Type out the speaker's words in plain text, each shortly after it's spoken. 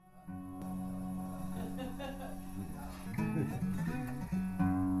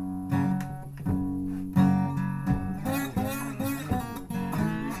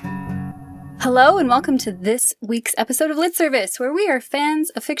Hello and welcome to this week's episode of Lit Service, where we are fans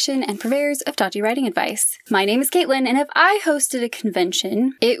of fiction and purveyors of dodgy writing advice. My name is Caitlin, and if I hosted a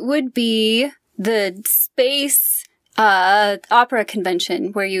convention, it would be the space opera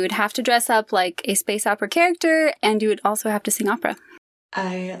convention, where you would have to dress up like a space opera character, and you would also have to sing opera.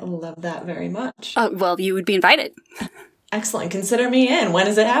 I love that very much. Well, you would be invited. Excellent. Consider me in. When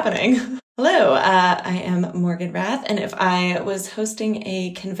is it happening? Hello, I am Morgan Rath, and if I was hosting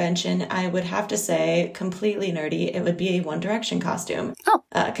a convention, I would have to say, completely nerdy, it would be a One Direction costume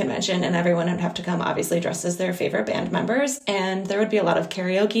convention, and everyone would have to come obviously dressed as their favorite band members, and there would be a lot of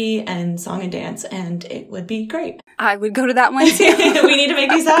karaoke and song and dance, and it would be great. I would go to that one too. We need to make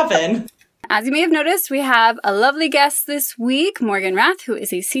these happen. As you may have noticed, we have a lovely guest this week, Morgan Rath, who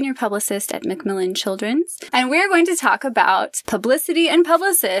is a senior publicist at Macmillan Children's. And we're going to talk about publicity and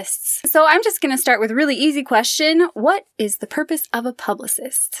publicists. So I'm just going to start with a really easy question. What is the purpose of a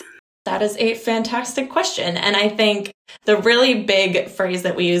publicist? That is a fantastic question. And I think the really big phrase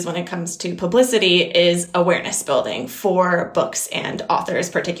that we use when it comes to publicity is awareness building for books and authors,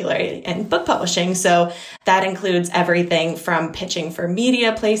 particularly in book publishing. So that includes everything from pitching for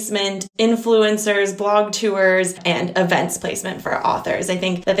media placement, influencers, blog tours, and events placement for authors. I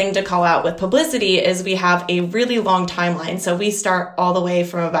think the thing to call out with publicity is we have a really long timeline. So we start all the way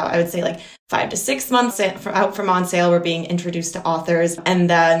from about, I would say, like 5 to 6 months out from on sale. We're being introduced to authors, and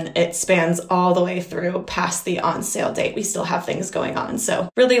then it spans all the way through past the on sale date. We still have things going on. So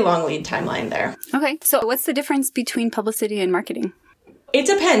really long lead timeline there. Okay. So what's the difference between publicity and marketing? It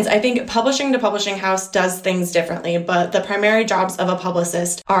depends. I think publishing to publishing house does things differently, but the primary jobs of a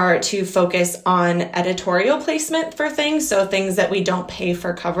publicist are to focus on editorial placement for things. So things that we don't pay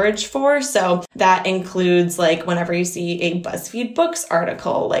for coverage for. So that includes like whenever you see a BuzzFeed Books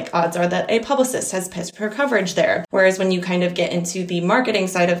article, like odds are that a publicist has paid for coverage there. Whereas when you kind of get into the marketing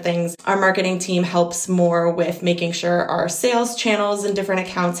side of things, our marketing team helps more with making sure our sales channels and different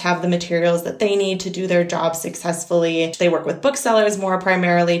accounts have the materials that they need to do their job successfully. They work with booksellers more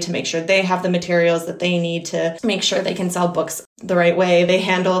primarily to make sure they have the materials that they need to make sure they can sell books the right way. They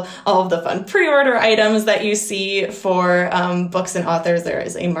handle all of the fun pre-order items that you see for books and authors. There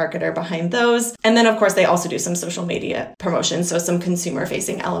is a marketer behind those. And then, of course, they also do some social media promotion, so some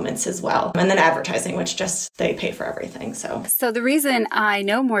consumer-facing elements as well. And then advertising, which just they pay for everything. So the reason I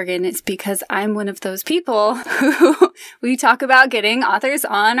know Morgan is because I'm one of those people who we talk about getting authors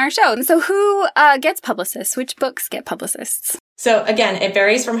on our show. So who gets publicists? Which books get publicists? So again, it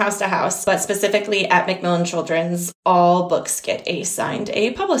varies from house to house, but specifically at Macmillan Children's, all books get assigned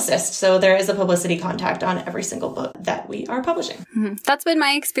a publicist. So there is a publicity contact on every single book that we are publishing. Mm-hmm. That's been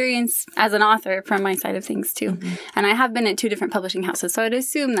my experience as an author from my side of things too. Mm-hmm. And I have been at 2 different publishing houses, so I'd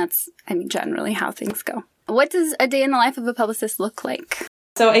assume that's, generally how things go. What does a day in the life of a publicist look like?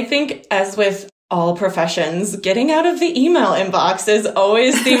 So I think as with all professions, getting out of the email inbox is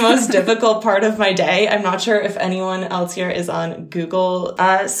always the most difficult part of my day. I'm not sure if anyone else here is on Google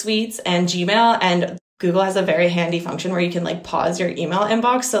Suites and Gmail, and Google has a very handy function where you can like pause your email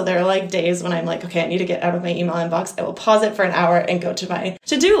inbox. So there are like days when I'm like, okay, I need to get out of my email inbox. I will pause it for an hour and go to my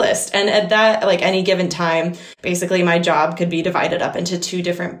to-do list. And at that, like any given time, basically my job could be divided up into 2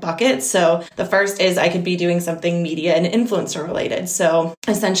 different buckets. So the first is I could be doing something media and influencer related. So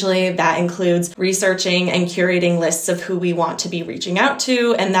essentially that includes researching and curating lists of who we want to be reaching out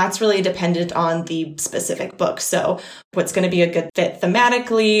to. And that's really dependent on the specific book. So what's going to be a good fit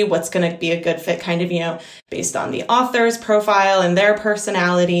thematically, what's going to be a good fit kind of, based on the author's profile and their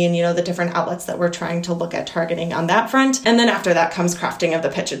personality and, the different outlets that we're trying to look at targeting on that front. And then after that comes crafting of the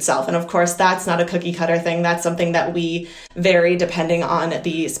pitch itself. And of course, that's not a cookie cutter thing. That's something that we vary depending on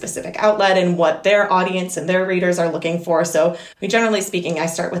the specific outlet and what their audience and their readers are looking for. So generally speaking, I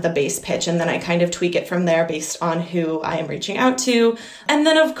start with a base pitch and then I kind of tweak it from there based on who I am reaching out to. And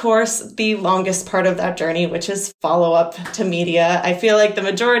then of course, the longest part of that journey, which is follow up to media. I feel like the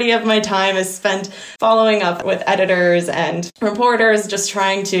majority of my time is spent following up with editors and reporters, just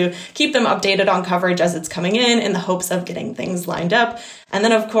trying to keep them updated on coverage as it's coming in the hopes of getting things lined up. And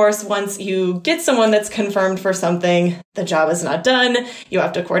then, of course, once you get someone that's confirmed for something, the job is not done. You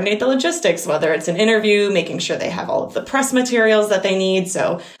have to coordinate the logistics, whether it's an interview, making sure they have all of the press materials that they need.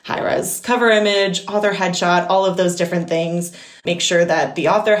 So high-res cover image, author headshot, all of those different things. Make sure that the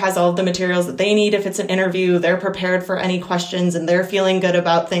author has all of the materials that they need if it's an interview, they're prepared for any questions, and they're feeling good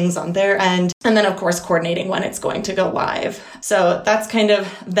about things on their end. And then, of course, coordinating when it's going to go live. So that's kind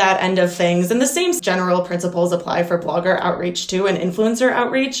of that end of things. And the same general principles apply for blogger outreach too and influencer influencer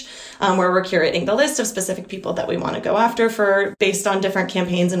outreach, where we're curating the list of specific people that we want to go after for based on different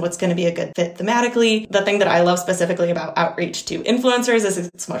campaigns and what's going to be a good fit thematically. The thing that I love specifically about outreach to influencers is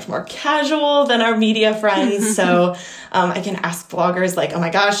it's much more casual than our media friends. So I can ask bloggers like, oh my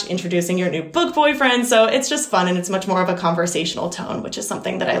gosh, introducing your new book boyfriend. So it's just fun and it's much more of a conversational tone, which is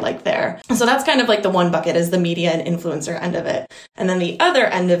something that I like there. So that's kind of like the one bucket is the media and influencer end of it. And then the other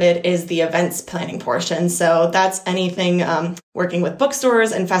end of it is the events planning portion. So that's anything working with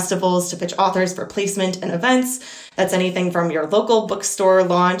bookstores and festivals to pitch authors for placement and events. That's anything from your local bookstore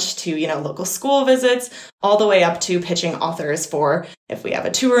launch to, local school visits, all the way up to pitching authors for if we have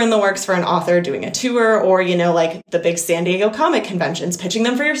a tour in the works for an author doing a tour, or, like the big San Diego comic conventions, pitching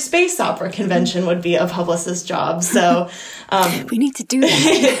them for your space opera convention would be a publicist's job. So we need to do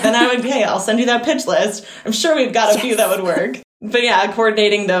that. Then I'll send you that pitch list. I'm sure we've got a few that would work. But yeah,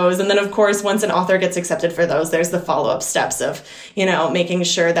 coordinating those. And then, of course, once an author gets accepted for those, there's the follow-up steps of, making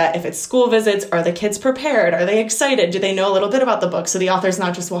sure that if it's school visits, are the kids prepared? Are they excited? Do they know a little bit about the book? So the author's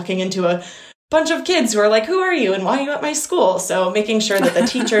not just walking into a bunch of kids who are like, who are you and why are you at my school? So making sure that the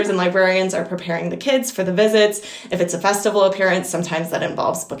teachers and librarians are preparing the kids for the visits. If it's a festival appearance, sometimes that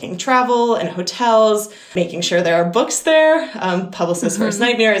involves booking travel and hotels, making sure there are books there. Publicist's first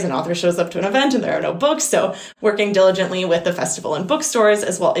nightmare is an author shows up to an event and there are no books. So working diligently with the festival and bookstores,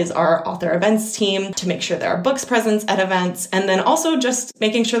 as well as our author events team to make sure there are books present at events. And then also just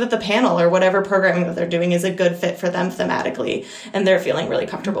making sure that the panel or whatever programming that they're doing is a good fit for them thematically. And they're feeling really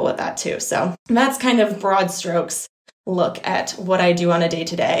comfortable with that too. So that's kind of broad strokes look at what I do on a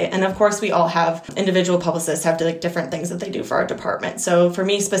day-to-day. And of course, we all have individual publicists have different things that they do for our department. So for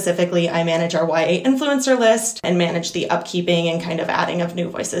me specifically, I manage our YA influencer list and manage the upkeeping and kind of adding of new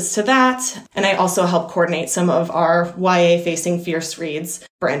voices to that. And I also help coordinate some of our YA-facing Fierce Reads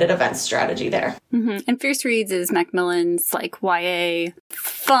branded events strategy there. And Fierce Reads is Macmillan's YA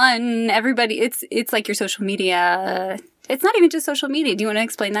fun. Everybody, it's like your social media. It's not even just social media. Do you want to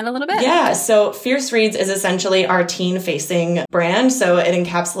explain that a little bit? Yeah. So Fierce Reads is essentially our teen-facing brand. So it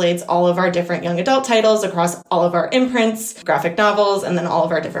encapsulates all of our different young adult titles across all of our imprints, graphic novels, and then all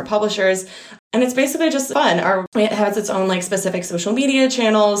of our different publishers. And it's basically just fun. It has its own specific social media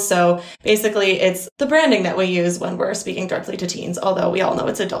channels. So basically it's the branding that we use when we're speaking directly to teens, although we all know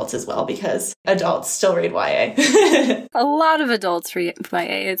it's adults as well because adults still read YA. A lot of adults read YA.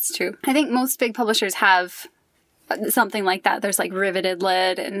 It's true. I think most big publishers have something like that. There's Riveted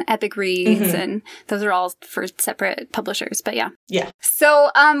Lit and Epic Reads, and those are all for separate publishers. But yeah. So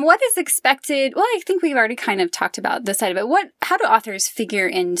what is expected? Well, I think we've already kind of talked about this side of it. How do authors figure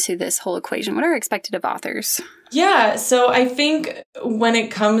into this whole equation? What are expected of authors? Yeah, so I think when it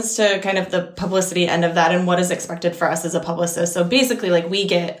comes to kind of the publicity end of that and what is expected for us as a publicist, so basically we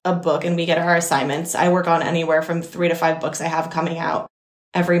get a book and we get our assignments. I work on anywhere from 3 to 5 books I have coming out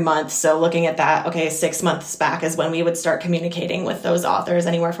every month. So looking at that, 6 months back is when we would start communicating with those authors,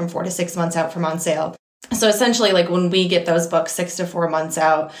 anywhere from 4 to 6 months out from on sale. So essentially, when we get those books 6 to 4 months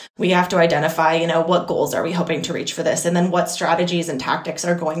out, we have to identify, what goals are we hoping to reach for this? And then what strategies and tactics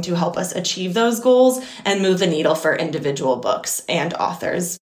are going to help us achieve those goals and move the needle for individual books and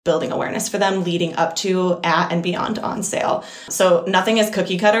authors, building awareness for them leading up to, at, and beyond on sale. So nothing is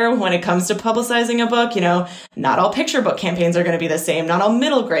cookie cutter when it comes to publicizing a book. Not all picture book campaigns are going to be the same. Not all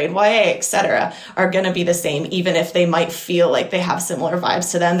middle grade, YA, etc. are going to be the same, even if they might feel like they have similar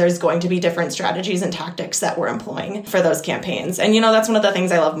vibes to them. There's going to be different strategies and tactics that we're employing for those campaigns. And, that's one of the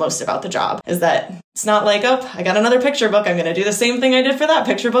things I love most about the job is that it's not I got another picture book. I'm going to do the same thing I did for that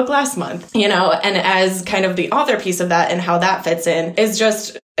picture book last month, and as kind of the author piece of that and how that fits in is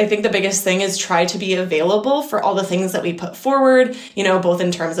just, I think the biggest thing is try to be available for all the things that we put forward, both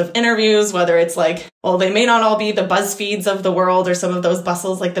in terms of interviews, whether it's they may not all be the BuzzFeeds of the world or some of those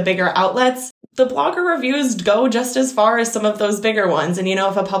bustles, the bigger outlets. The blogger reviews go just as far as some of those bigger ones. And,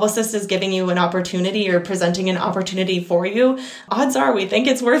 if a publicist is giving you an opportunity or presenting an opportunity for you, odds are we think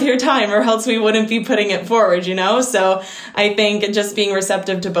it's worth your time or else we wouldn't be putting it forward, So I think just being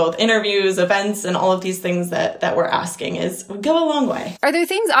receptive to both interviews, events, and all of these things that we're asking would go a long way. Are there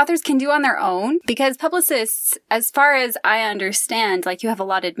things authors can do on their own? Because publicists, as far as I understand, you have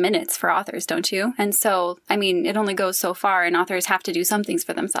allotted minutes for authors, don't you? And so, it only goes so far and authors have to do some things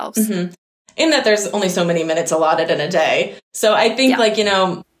for themselves. In that there's only so many minutes allotted in a day. So I think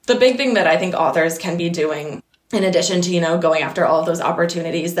the big thing that I think authors can be doing in addition to, going after all of those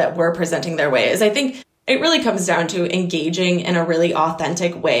opportunities that we're presenting their way is I think it really comes down to engaging in a really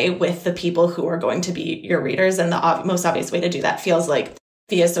authentic way with the people who are going to be your readers. And the most obvious way to do that feels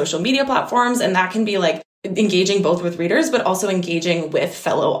via social media platforms. And that can be engaging both with readers, but also engaging with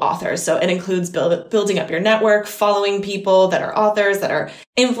fellow authors. So it includes building up your network, following people that are authors, that are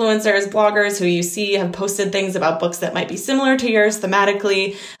influencers, bloggers who you see have posted things about books that might be similar to yours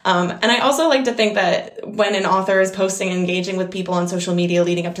thematically. And I also like to think that when an author is posting and engaging with people on social media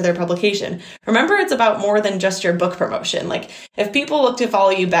leading up to their publication, remember it's about more than just your book promotion. Like if people look to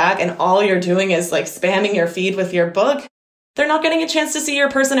follow you back and all you're doing is like spamming your feed with your book, they're not getting a chance to see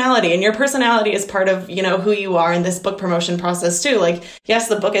your personality, and your personality is part of, who you are in this book promotion process too. Like, yes,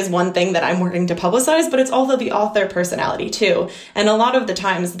 the book is one thing that I'm working to publicize, but it's also the author personality too. And a lot of the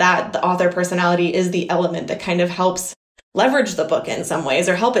times that the author personality is the element that kind of helps leverage the book in some ways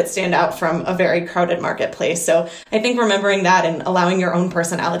or help it stand out from a very crowded marketplace. So I think remembering that and allowing your own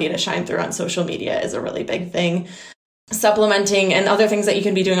personality to shine through on social media is a really big thing. Supplementing and other things that you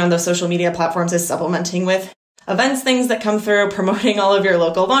can be doing on those social media platforms is supplementing with events, things that come through, promoting all of your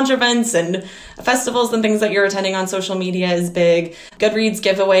local launch events and festivals and things that you're attending on social media is big. Goodreads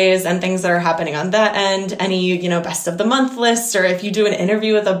giveaways and things that are happening on that end. Any, best of the month lists, or if you do an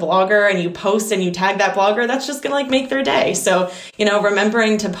interview with a blogger and you post and you tag that blogger, that's just going to make their day. So,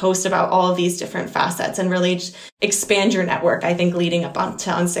 remembering to post about all of these different facets and really expand your network, I think, leading up on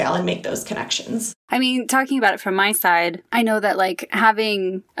sale and make those connections. I mean, talking about it from my side, I know that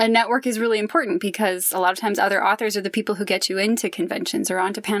having a network is really important because a lot of times other authors are the people who get you into conventions or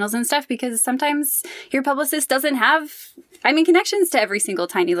onto panels and stuff, because sometimes your publicist doesn't have, connections to every single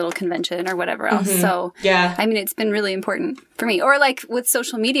tiny little convention or whatever else. Mm-hmm. So, yeah, it's been really important for me. Or with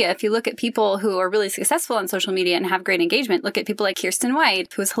social media, if you look at people who are really successful on social media and have great engagement, look at people like Kirsten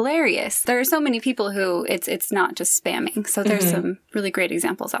White, who's hilarious. There are so many people who it's not just spamming. So there's some really great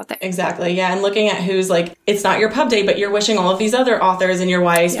examples out there. Exactly. Yeah. And looking at who's it's not your pub day, but you're wishing all of these other authors in your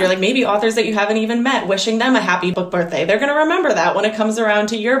YA sphere, maybe authors that you haven't even met, wishing them a happy book birthday. They're going to remember that when it comes around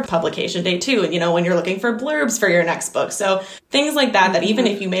to your publication day too. And, when you're looking for blurbs for your next book. So things like that even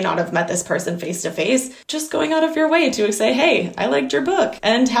if you may not have met this person face to face, just going out of your way to say, hey, I liked your book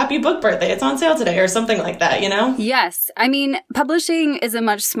and happy book birthday. It's on sale today or something like that, Yes. Publishing is a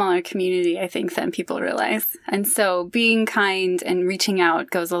much smaller community, I think, than people realize. And so being kind and reaching out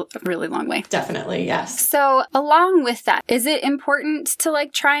goes a really long way. Definitely. Yes. So along with that, is it important to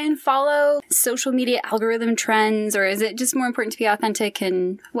try and follow social media algorithm trends, or is it just more important to be authentic?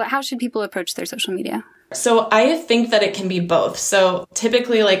 And how should people approach their social media? So I think that it can be both. So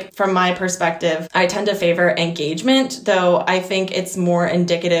typically, from my perspective, I tend to favor engagement, though I think it's more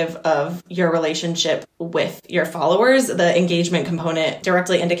indicative of your relationship with your followers. The engagement component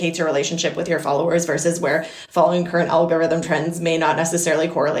directly indicates your relationship with your followers versus where following current algorithm trends may not necessarily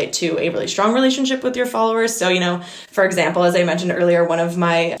correlate to a really strong relationship with your followers. So, for example, as I mentioned earlier, one of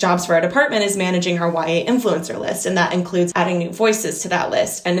my jobs for our department is managing our YA influencer list, and that includes adding new voices to that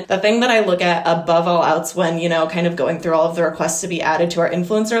list. And the thing that I look at above all else when, kind of going through all of the requests to be added to our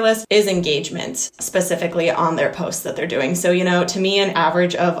influencer list is engagement, specifically on their posts that they're doing. So, to me, an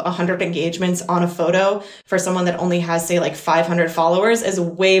average of 100 engagements on a photo for someone that only has, say, 500 followers is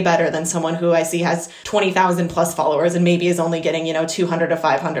way better than someone who I see has 20,000 plus followers and maybe is only getting, 200 to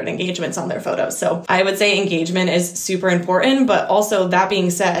 500 engagements on their photos. So I would say engagement is super important. But also, that being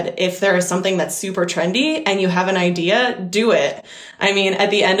said, if there is something that's super trendy and you have an idea, do it.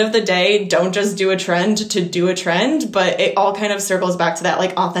 At the end of the day, don't just do a trend to do a trend, but it all kind of circles back to that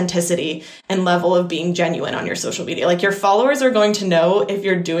authenticity and level of being genuine on your social media. Your followers are going to know if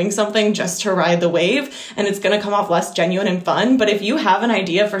you're doing something just to ride the wave, and it's going to come off less genuine and fun. But if you have an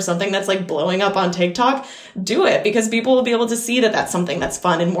idea for something that's blowing up on TikTok, do it, because people will be able to see that that's something that's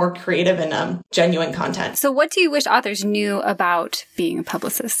fun and more creative and genuine content. So what do you wish authors knew about being a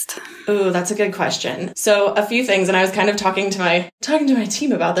publicist? Ooh, that's a good question. So a few things, and I was kind of talking to my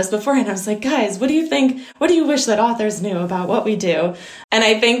team about this beforehand. I was like, guys, what do you think? What do you wish that authors knew about what we do? And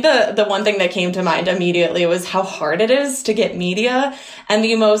I think the one thing that came to mind immediately was how hard it is to get media. And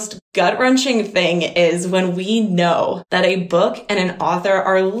the most gut-wrenching thing is when we know that a book and an author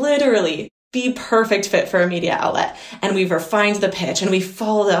are literally the perfect fit for a media outlet. And we've refined the pitch and we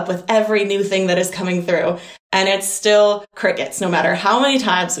followed up with every new thing that is coming through. And it's still crickets. No matter how many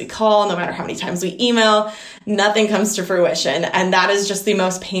times we call, no matter how many times we email, nothing comes to fruition. And that is just the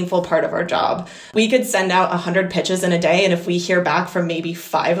most painful part of our job. We could send out 100 pitches in a day, and if we hear back from maybe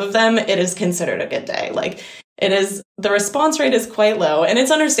 5 of them, it is considered a good day. It is the response rate is quite low, and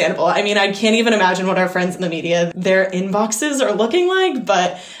it's understandable. I mean, I can't even imagine what our friends in the media, their inboxes are looking like,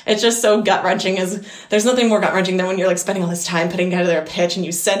 but it's just so gut-wrenching. There's nothing more gut-wrenching than when you're like spending all this time putting together a pitch and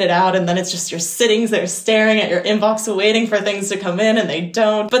you send it out, and then it's just you're sitting there staring at your inbox waiting for things to come in and they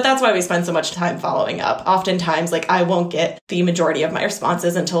don't. But that's why we spend so much time following up. Oftentimes, like, I won't get the majority of my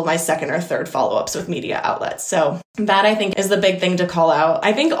responses until my second or third follow-ups with media outlets. So that, I think, is the big thing to call out.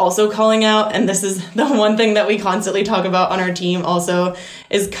 I think also calling out, and this is the one thing that we constantly talk about on our team also,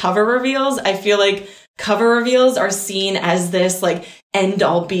 is cover reveals. I feel like cover reveals are seen as this like end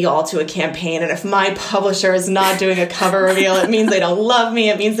all be all to a campaign. And if my publisher is not doing a cover reveal, it means they don't love me.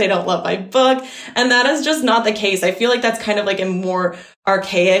 It means they don't love my book. And that is just not the case. I feel like that's kind of like a more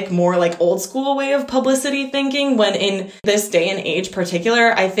archaic, more like old school way of publicity thinking, when in this day and age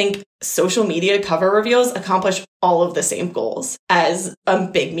particular, I think social media cover reveals accomplish all of the same goals as a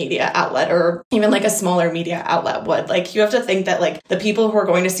big media outlet or even like a smaller media outlet would. Like, you have to think that like the people who are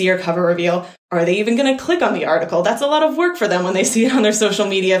going to see your cover reveal, are they even going to click on the article? That's a lot of work for them when they see it on their social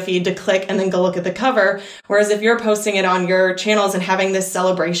media feed to click and then go look at the cover. Whereas if you're posting it on your channels and having this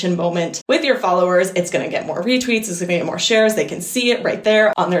celebration moment with your followers, it's going to get more retweets, it's going to get more shares. They can see it right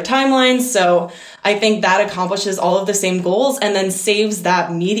there on their timelines. So I think that accomplishes all of the same goals and then saves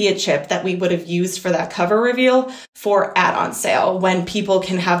that media chip that we would have used for that cover reveal for add-on sale, when people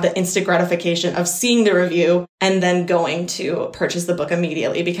can have the instant gratification of seeing the review and then going to purchase the book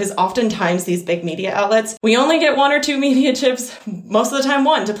immediately. Because oftentimes these big media outlets, we only get one or two media chips, most of the time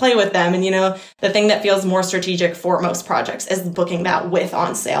one, to play with them. And, you know, the thing that feels more strategic for most projects is booking that with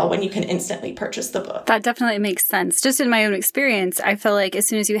on sale when you can instantly purchase the book. That definitely makes sense. Just in my own experience, I feel like as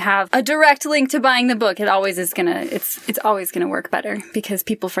soon as you have a direct link to buying the book, it always is it's always gonna work better because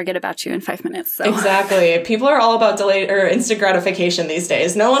people forget about you in 5 minutes. So. Exactly. People are all about delayed or instant gratification these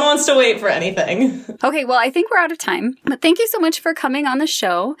days. No one wants to wait for anything. Okay, well, I think we're out of time. But thank you so much for coming on the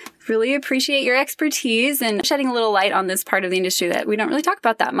show. Really appreciate your expertise and shedding a little light on this part of the industry that we don't really talk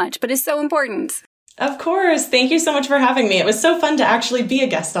about that much, but is so important. Of course. Thank you so much for having me. It was so fun to actually be a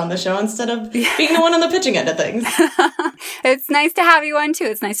guest on the show instead of being the one on the pitching end of things. It's nice to have you on too.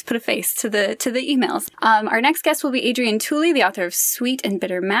 It's nice to put a face to the emails. Our next guest will be Adrienne Tooley, the author of Sweet and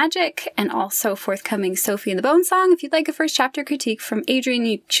Bitter Magic, and also forthcoming Sophie and the Bone Song. If you'd like a first chapter critique from Adrienne,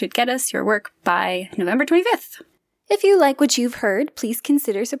 you should get us your work by November 25th. If you like what you've heard, please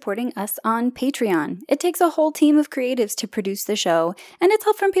consider supporting us on Patreon. It takes a whole team of creatives to produce the show, and it's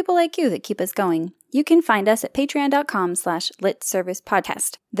help from people like you that keep us going. You can find us at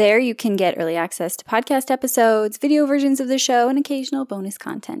patreon.com/litservicepodcast. There you can get early access to podcast episodes, video versions of the show, and occasional bonus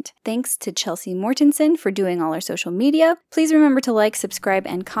content. Thanks to Chelsea Mortensen for doing all our social media. Please remember to like, subscribe,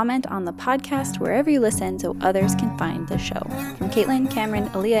 and comment on the podcast wherever you listen so others can find the show. From Caitlin, Cameron,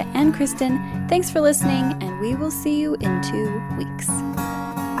 Aaliyah, and Kristen, thanks for listening, and we will see you in 2 weeks.